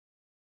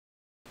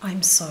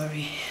I'm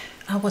sorry.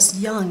 I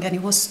was young and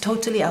it was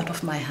totally out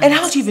of my hands. And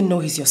how do you even know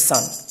he's your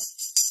son?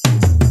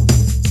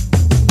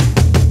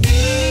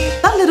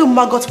 That little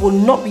maggot will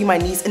not be my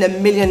niece in a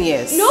million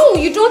years. No,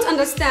 you don't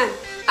understand.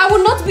 I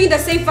will not be in the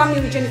same family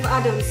with Jennifer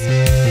Adams.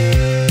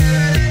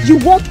 You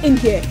walk in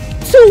here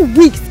 2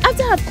 weeks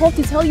after I've called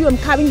to tell you I'm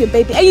carrying your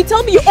baby and you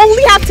tell me you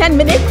only have 10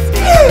 minutes?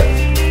 Hey!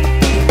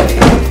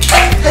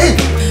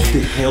 Who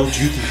the hell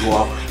do you think you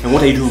are? And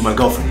what are you doing with my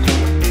girlfriend?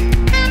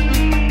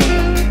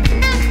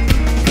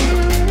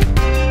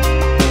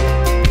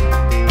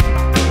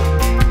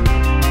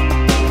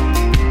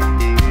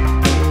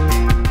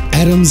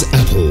 Adam's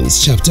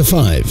Apples Chapter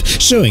 5,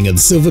 showing at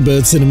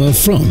Silverbird Cinema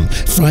from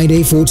Friday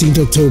 14th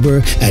October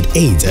at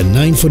 8 and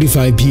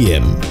 9:45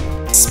 p.m.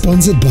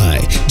 Sponsored by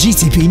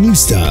GTP New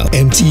Style,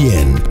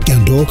 MTN,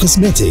 Gandor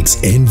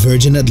Cosmetics and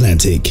Virgin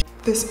Atlantic.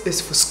 This is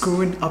for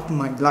screwing up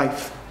my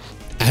life.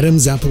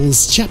 Adam's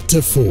Apples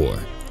Chapter 4,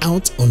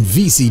 out on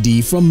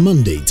VCD from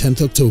Monday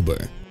 10th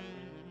October.